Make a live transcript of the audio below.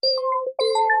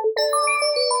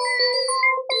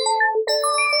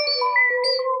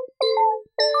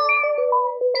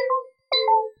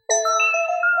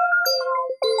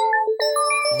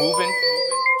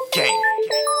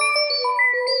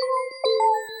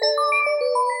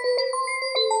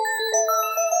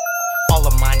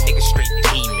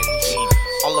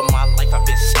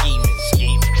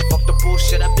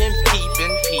shit, I've been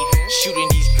peeping. Shooting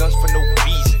these guns for no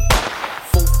reason.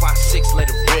 4, 5, 6, let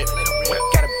it rip.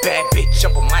 Got a bad bitch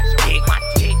up on my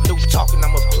dick. No talking,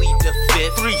 I'ma plead the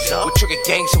fifth. With Trigga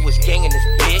gang, so it's gang in this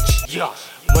bitch.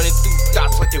 Running through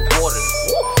dots like they water.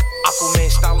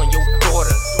 Aquaman style on your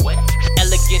daughter.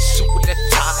 Elegant suit with a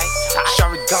tie.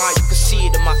 Sharigan, you can see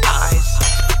it in my eyes.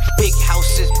 Big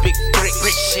houses, big bricks.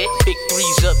 Shit. Big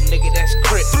 3s up, nigga, that's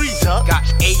crip. Got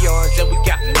ARs and we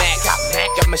got Max.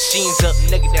 Got machines up,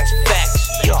 nigga, that's facts.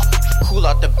 Cool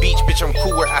out the beach, bitch, I'm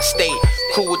cool where I stay.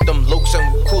 Cool with them lokes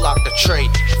and we cool out the trade.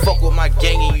 Fuck with my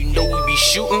gang and you know we be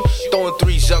shooting. Throwing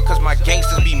 3s up cause my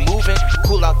gangsters be moving.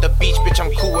 Cool out the beach, bitch,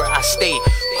 I'm cool where I stay.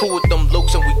 Cool with them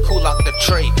lokes and we cool out the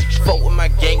trade. Fuck with my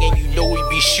gang and you know we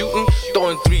be shooting.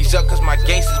 Throwing 3s up cause my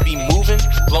gangsters be moving.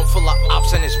 Blunt full of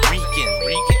ops and it's reeking.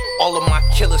 All of my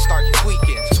killers start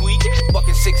tweaking.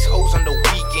 Bucking 6 hoes on the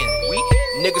weekend.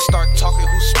 Niggas start talking,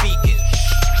 who's speaking?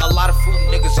 A lot of food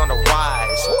niggas on the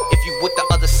rise. If you with the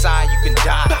other side, you can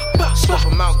die. Scope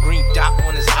him out, green dot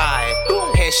on his eye.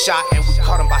 Headshot and we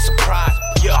caught him by surprise.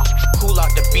 Cool out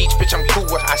the beach, bitch, I'm cool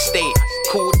where I stay.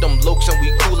 Cool with them lokes and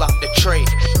we cool out the trade.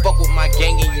 Fuck with my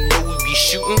gang and you know we be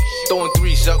shooting. Throwing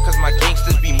 3s up cause my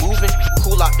gangsters be moving.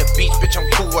 Cool out the beach, bitch, I'm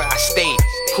cool where I stay.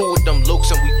 Cool with them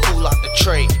lokes and we cool out the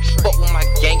trade. Fuck with my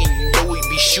gang and you know we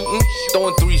be shooting.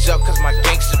 Throwing 3s up cause my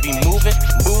gangsters be moving.